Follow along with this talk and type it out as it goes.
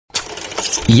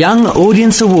Young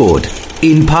Audience Award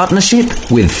in partnership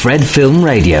with Fred Film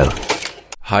Radio.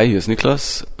 Hi, hier ist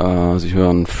Niklas. Sie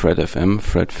hören Fred FM,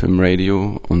 Fred Film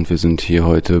Radio, und wir sind hier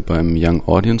heute beim Young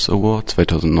Audience Award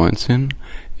 2019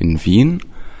 in Wien.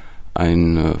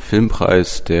 Ein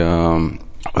Filmpreis, der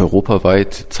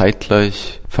europaweit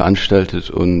zeitgleich veranstaltet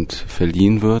und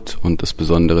verliehen wird. Und das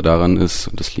Besondere daran ist,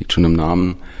 und das liegt schon im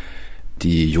Namen,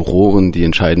 die Juroren, die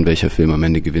entscheiden, welcher Film am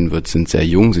Ende gewinnen wird, sind sehr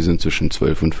jung. Sie sind zwischen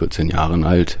 12 und 14 Jahren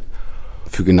alt.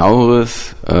 Für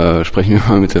Genaueres sprechen wir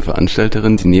mal mit der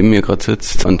Veranstalterin, die neben mir gerade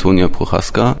sitzt, Antonia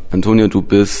Prochaska. Antonia, du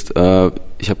bist,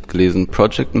 ich habe gelesen,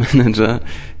 Project Manager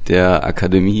der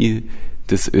Akademie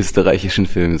des österreichischen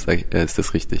Films. Ist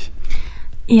das richtig?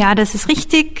 Ja, das ist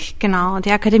richtig, genau.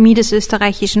 Die Akademie des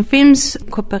österreichischen Films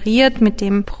kooperiert mit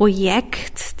dem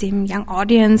Projekt, dem Young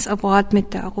Audience Award,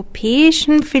 mit der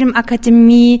Europäischen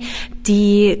Filmakademie,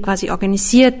 die quasi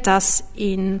organisiert, dass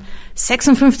in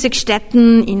 56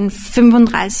 Städten in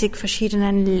 35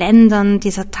 verschiedenen Ländern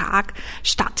dieser Tag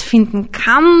stattfinden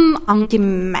kann. Die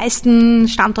meisten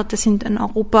Standorte sind in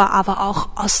Europa, aber auch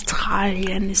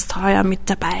Australien ist heuer mit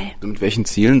dabei. Mit welchen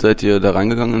Zielen seid ihr da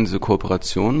reingegangen in diese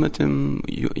Kooperation mit dem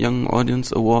Young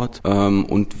Audience Award?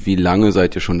 Und wie lange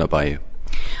seid ihr schon dabei?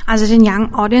 Also den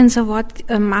Young Audience Award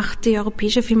macht die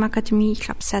Europäische Filmakademie, ich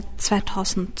glaube, seit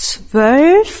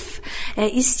 2012.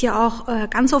 Er ist ja auch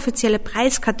ganz offizielle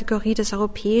Preiskategorie des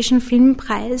Europäischen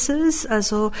Filmpreises.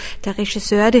 Also der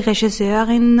Regisseur, die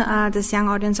Regisseurin des Young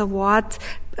Audience Award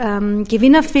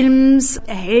Gewinnerfilms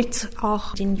erhält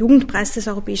auch den Jugendpreis des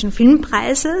Europäischen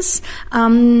Filmpreises.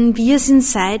 Wir sind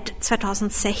seit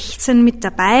 2016 mit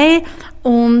dabei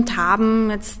und haben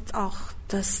jetzt auch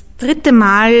das 3.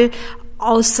 Mal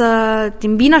außer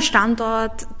dem Wiener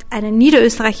Standort einen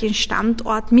niederösterreichischen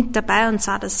Standort mit dabei, und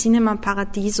zwar das Cinema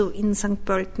Paradiso in St.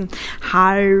 Pölten.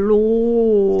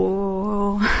 Hallo.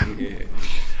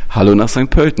 Hallo nach St.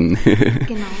 Pölten.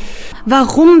 Genau.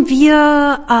 Warum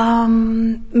wir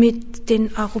mit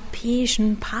den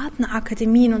europäischen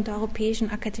Partnerakademien und der Europäischen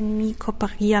Akademie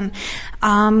kooperieren.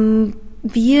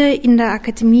 Wir in der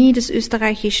Akademie des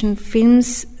österreichischen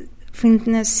Films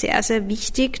finden es sehr, sehr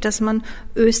wichtig, dass man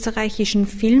österreichischen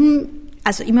Film,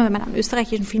 also immer wenn man an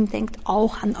österreichischen Film denkt,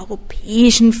 auch an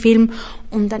europäischen Film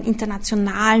und an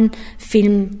internationalen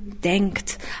Film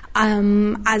denkt.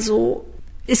 Also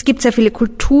es gibt sehr viele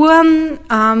Kulturen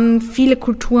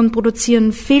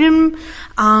produzieren Film.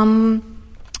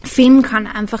 Film kann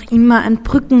einfach immer ein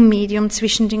Brückenmedium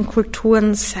zwischen den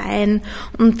Kulturen sein,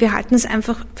 und wir halten es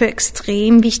einfach für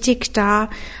extrem wichtig, da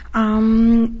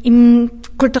im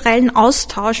kulturellen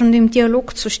Austausch und im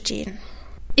Dialog zu stehen.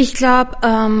 Ich glaube,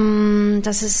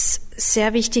 dass es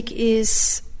sehr wichtig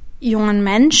ist, jungen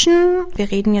Menschen,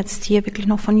 wir reden jetzt hier wirklich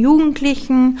noch von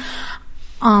Jugendlichen,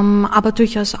 aber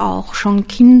durchaus auch schon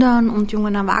Kindern und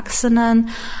jungen Erwachsenen,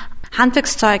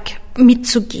 Handwerkszeug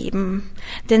mitzugeben.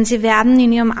 Denn sie werden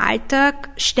in ihrem Alltag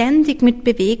ständig mit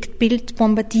Bewegtbild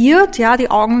bombardiert. Ja, die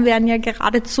Augen werden ja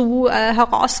geradezu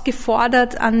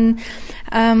herausgefordert an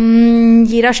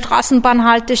jeder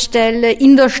Straßenbahnhaltestelle,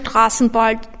 in der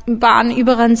Straßenbahn,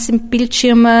 überall sind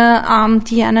Bildschirme,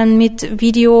 die einen mit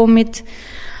Video, mit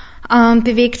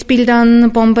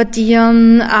Bewegtbildern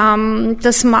bombardieren.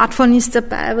 Das Smartphone ist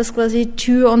dabei, was quasi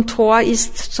Tür und Tor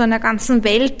ist zu einer ganzen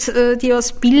Welt, die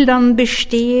aus Bildern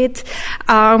besteht.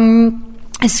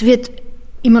 Es wird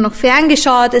immer noch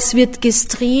ferngeschaut, es wird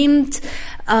gestreamt.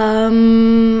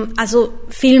 Also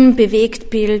Film,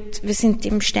 Bewegtbild, wir sind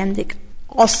dem ständig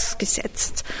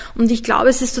ausgesetzt. Und ich glaube,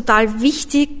 es ist total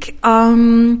wichtig,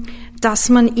 dass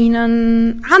man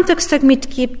ihnen Handwerkszeug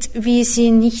mitgibt, wie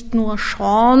sie nicht nur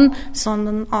schauen,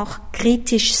 sondern auch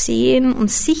kritisch sehen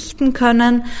und sichten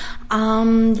können.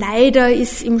 Leider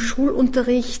ist im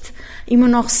Schulunterricht immer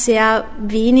noch sehr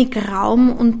wenig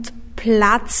Raum und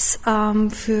Platz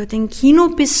für den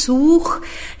Kinobesuch.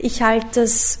 Ich halte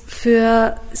das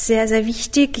für sehr, sehr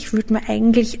wichtig. Ich würde mir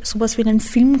eigentlich sowas wie einen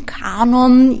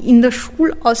Filmkanon in der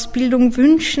Schulausbildung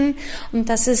wünschen, und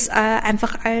dass es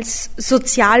einfach als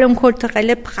soziale und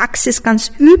kulturelle Praxis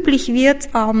ganz üblich wird,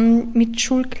 mit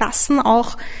Schulklassen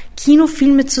auch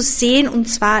Kinofilme zu sehen, und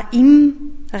zwar im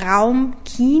Raum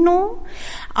Kino.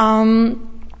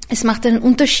 Es macht einen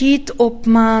Unterschied, ob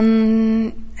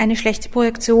man eine schlechte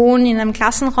Projektion in einem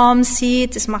Klassenraum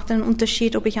sieht. Es macht einen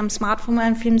Unterschied, ob ich am Smartphone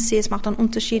einen Film sehe. Es macht einen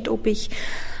Unterschied, ob ich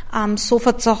am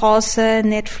Sofa zu Hause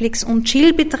Netflix und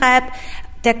Chill betreibe.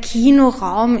 Der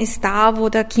Kinoraum ist da, wo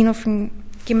der Kinofilm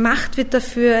gemacht wird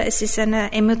dafür. Es ist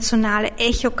eine emotionale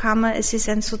Echokammer. Es ist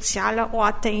ein sozialer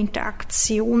Ort der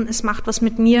Interaktion. Es macht was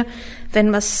mit mir,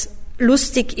 wenn was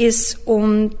lustig ist,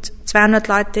 und 200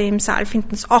 Leute im Saal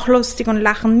finden es auch lustig und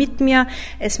lachen mit mir.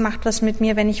 Es macht was mit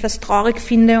mir, wenn ich was traurig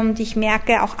finde und ich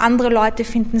merke, auch andere Leute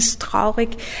finden es traurig.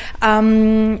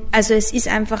 Also es ist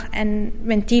einfach ein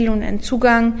Ventil und ein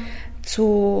Zugang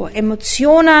zu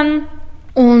Emotionen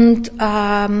und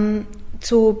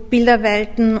zu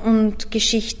Bilderwelten und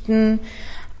Geschichten,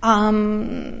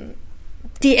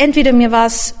 die entweder mir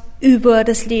was über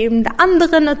das Leben der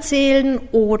anderen erzählen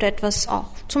oder etwas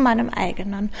auch zu meinem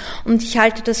eigenen. Und ich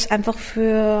halte das einfach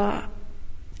für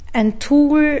ein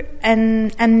Tool,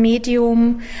 ein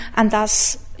Medium, an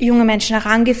das junge Menschen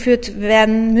herangeführt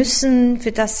werden müssen,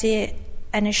 für das sie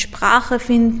eine Sprache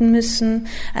finden müssen,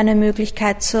 eine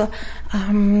Möglichkeit zur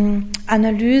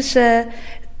Analyse,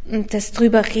 des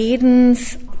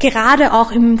Drüberredens, gerade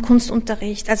auch im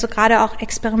Kunstunterricht, also gerade auch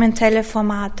experimentelle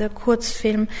Formate,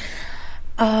 Kurzfilm.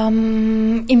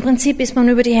 Im Prinzip ist man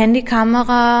über die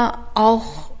Handykamera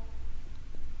auch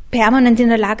permanent in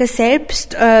der Lage,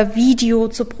 selbst Video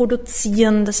zu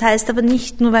produzieren. Das heißt aber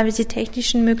nicht nur, weil wir die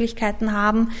technischen Möglichkeiten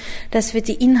haben, dass wir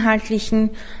die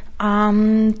inhaltlichen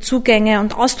Zugänge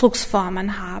und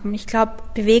Ausdrucksformen haben. Ich glaube,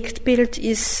 Bewegtbild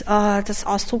ist das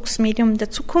Ausdrucksmedium der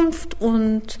Zukunft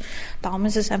und darum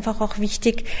ist es einfach auch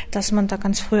wichtig, dass man da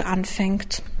ganz früh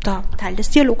anfängt, da Teil des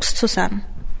Dialogs zu sein.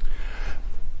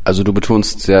 Also du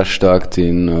betonst sehr stark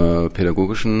den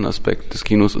pädagogischen Aspekt des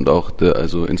Kinos und auch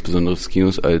also insbesondere des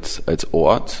Kinos als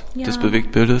Ort des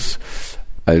Bewegtbildes,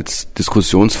 als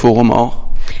Diskussionsforum auch.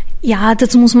 Ja,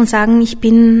 dazu muss man sagen, ich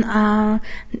bin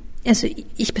also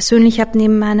ich persönlich habe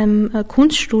neben meinem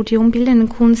Kunststudium Bildende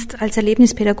Kunst als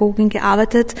Erlebnispädagogin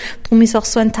gearbeitet. Drum ist auch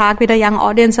so ein Tag wie der Young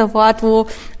Audience Award, wo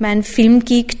mein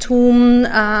Filmgeektum,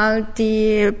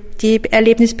 die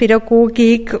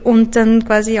Erlebnispädagogik und dann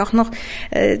quasi auch noch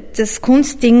das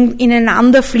Kunstding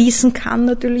ineinander fließen kann.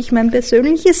 Natürlich mein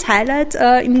persönliches Highlight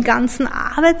im ganzen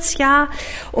Arbeitsjahr.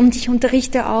 Und ich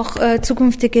unterrichte auch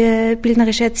zukünftige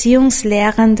bildnerische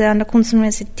Erziehungslehrende an der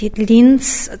Kunstuniversität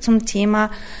Linz zum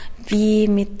Thema, wie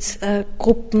mit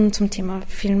Gruppen zum Thema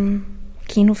Film,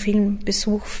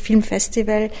 Kinofilmbesuch,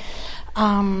 Filmfestival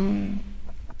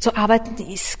zu arbeiten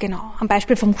ist, genau. Am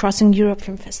Beispiel vom Crossing Europe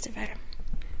Film Festival.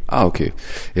 Ah, okay.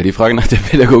 Ja, die Frage nach der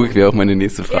Pädagogik wäre auch meine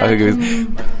nächste Frage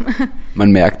gewesen.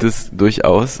 Man merkt es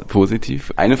durchaus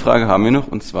positiv. Eine Frage haben wir noch,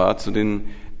 und zwar zu den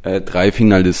 3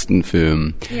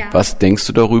 Finalistenfilmen. Ja. Was denkst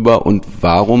du darüber und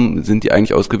warum sind die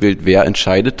eigentlich ausgewählt? Wer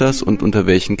entscheidet das und unter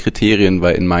welchen Kriterien?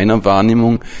 Weil in meiner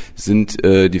Wahrnehmung sind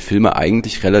die Filme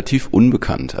eigentlich relativ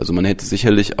unbekannt. Also man hätte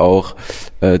sicherlich auch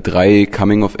 3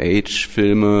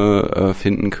 Coming-of-Age-Filme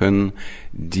finden können,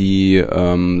 die,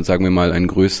 sagen wir mal, einen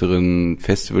größeren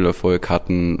Festivalerfolg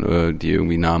hatten, die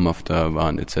irgendwie namhafter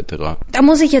waren, etc. Da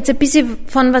muss ich jetzt ein bisschen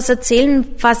von was erzählen,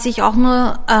 was ich auch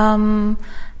nur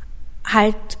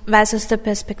halt weiß aus der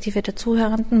Perspektive der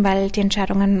Zuhörenden, weil die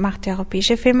Entscheidungen macht die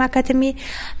Europäische Filmakademie.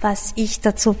 Was ich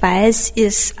dazu weiß,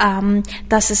 ist,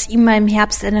 dass es immer im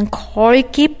Herbst einen Call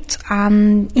gibt,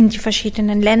 in die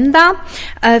verschiedenen Länder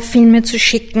Filme zu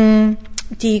schicken,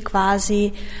 die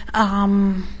quasi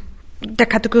der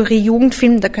Kategorie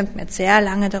Jugendfilm, da könnten wir jetzt sehr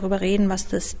lange darüber reden, was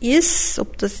das ist,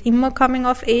 ob das immer Coming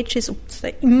of Age ist, ob es da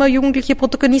immer jugendliche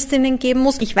Protagonistinnen geben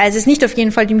muss. Ich weiß es nicht, auf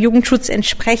jeden Fall dem Jugendschutz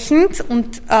entsprechend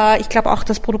und ich glaube auch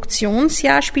das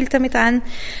Produktionsjahr spielt damit ein.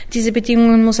 Diese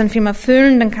Bedingungen muss ein Film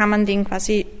erfüllen, dann kann man den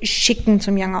quasi schicken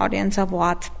zum Young Audience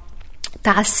Award.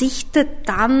 Da sichtet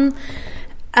dann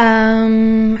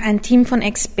ein Team von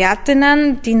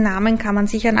Expertinnen, die Namen kann man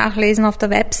sicher nachlesen auf der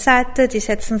Webseite, die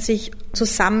setzen sich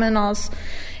zusammen aus,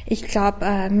 ich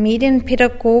glaube,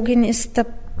 Medienpädagogin ist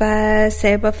dabei,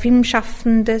 selber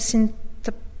Filmschaffende sind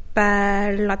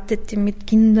dabei, Leute, die mit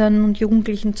Kindern und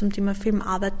Jugendlichen zum Thema Film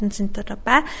arbeiten, sind da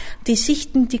dabei. Die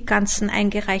sichten die ganzen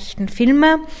eingereichten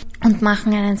Filme und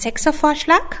machen einen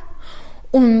Sechservorschlag.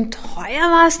 Und heuer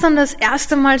war es dann das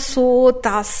erste Mal so,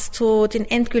 dass zu den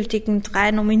endgültigen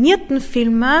 3 nominierten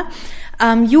Filme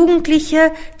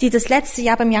Jugendliche, die das letzte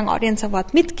Jahr beim Young Audience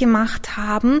Award mitgemacht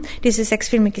haben, diese 6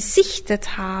 Filme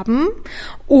gesichtet haben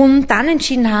und dann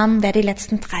entschieden haben, wer die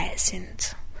letzten 3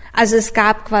 sind. Also es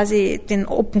gab quasi den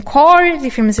Open Call, die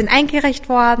Filme sind eingereicht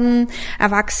worden,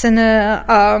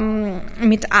 Erwachsene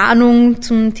mit Ahnung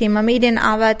zum Thema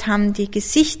Medienarbeit haben die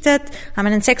gesichtet, haben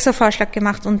einen Sechservorschlag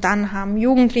gemacht und dann haben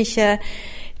Jugendliche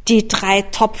die 3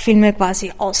 Top-Filme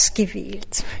quasi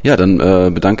ausgewählt. Ja, dann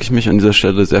bedanke ich mich an dieser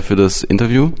Stelle sehr für das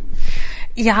Interview.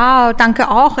 Ja,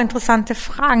 danke auch. Interessante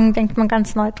Fragen, denkt man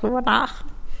ganz neu drüber nach.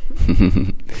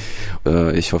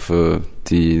 Ich hoffe,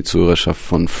 die Zuhörerschaft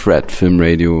von Fred Film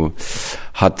Radio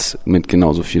hat mit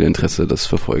genauso viel Interesse das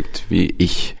verfolgt wie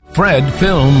ich. Fred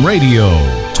Film Radio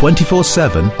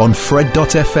 24/7 on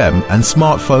Fred.fm and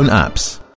smartphone apps.